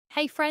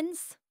Hey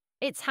friends,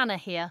 it's Hannah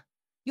here,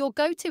 your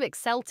go-to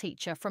Excel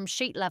teacher from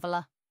Sheet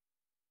Leveler.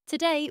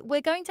 Today, we're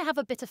going to have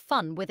a bit of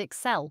fun with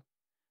Excel,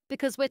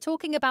 because we're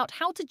talking about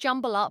how to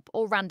jumble up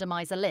or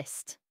randomize a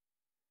list.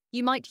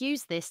 You might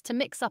use this to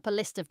mix up a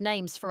list of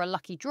names for a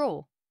lucky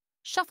draw,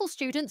 shuffle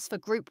students for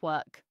group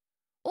work,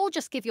 or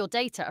just give your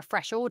data a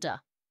fresh order.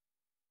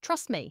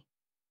 Trust me,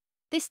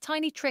 this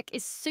tiny trick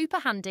is super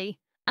handy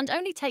and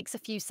only takes a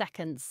few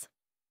seconds.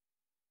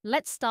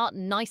 Let's start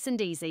nice and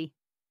easy.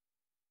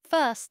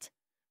 First,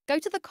 go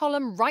to the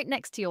column right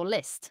next to your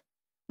list,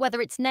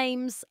 whether it's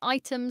names,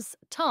 items,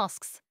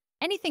 tasks,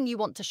 anything you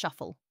want to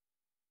shuffle.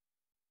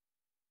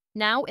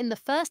 Now, in the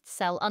first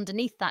cell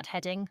underneath that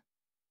heading,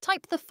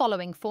 type the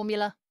following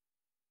formula: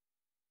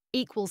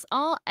 equals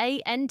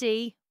RAND,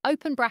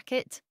 open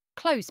bracket,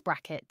 close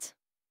bracket.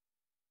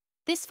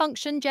 This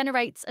function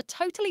generates a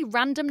totally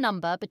random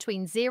number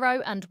between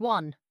 0 and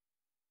 1.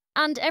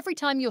 And every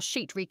time your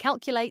sheet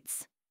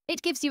recalculates,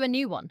 it gives you a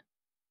new one.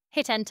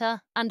 Hit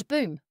enter and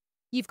boom,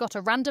 you've got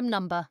a random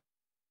number.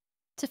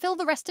 To fill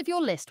the rest of your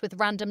list with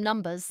random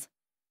numbers,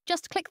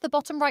 just click the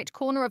bottom right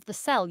corner of the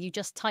cell you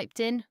just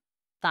typed in,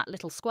 that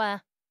little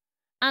square,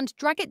 and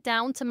drag it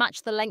down to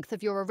match the length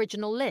of your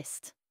original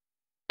list.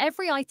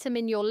 Every item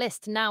in your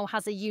list now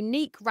has a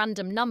unique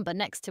random number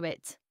next to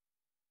it.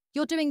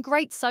 You're doing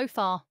great so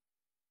far.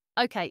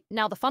 Okay,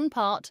 now the fun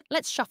part,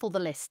 let's shuffle the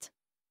list.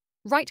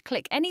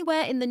 Right-click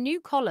anywhere in the new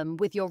column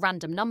with your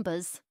random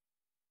numbers,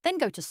 then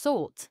go to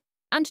Sort,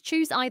 and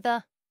choose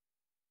either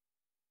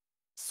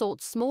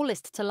Sort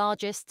Smallest to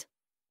Largest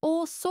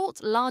or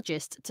Sort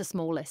Largest to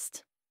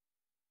Smallest.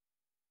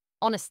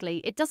 Honestly,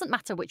 it doesn't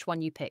matter which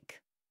one you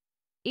pick.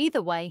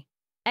 Either way,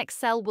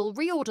 Excel will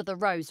reorder the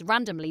rows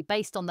randomly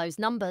based on those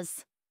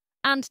numbers.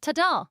 And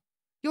ta-da!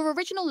 Your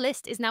original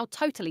list is now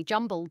totally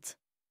jumbled.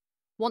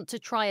 Want to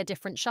try a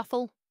different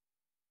shuffle?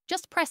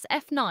 Just press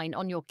F9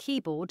 on your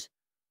keyboard,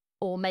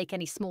 or make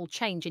any small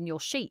change in your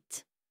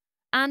sheet,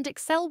 and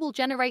Excel will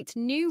generate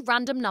new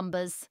random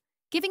numbers,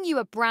 giving you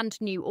a brand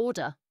new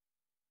order.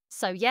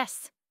 So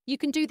yes, you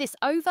can do this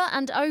over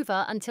and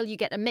over until you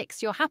get a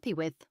mix you're happy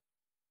with.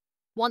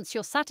 Once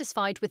you're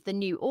satisfied with the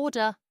new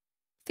order,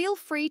 feel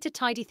free to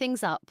tidy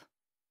things up.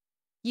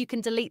 You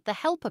can delete the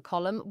helper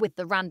column with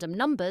the random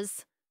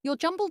numbers. Your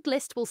jumbled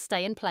list will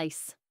stay in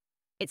place.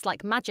 It's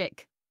like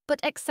magic,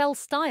 but Excel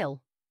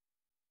style.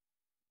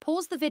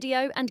 Pause the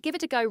video and give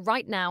it a go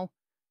right now.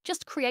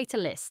 Just create a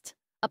list.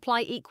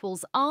 Apply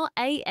equals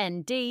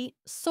RAND,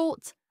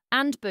 sort,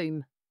 and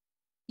boom.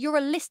 You're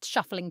a list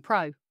shuffling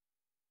pro.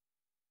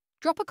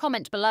 Drop a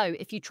comment below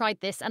if you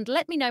tried this and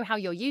let me know how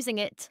you're using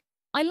it.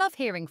 I love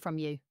hearing from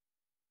you.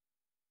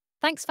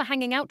 Thanks for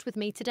hanging out with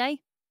me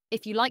today.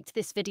 If you liked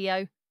this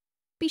video,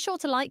 be sure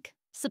to like,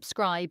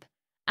 subscribe,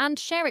 and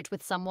share it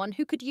with someone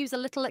who could use a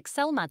little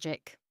Excel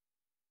magic.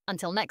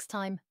 Until next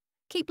time,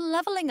 keep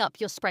leveling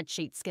up your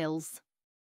spreadsheet skills.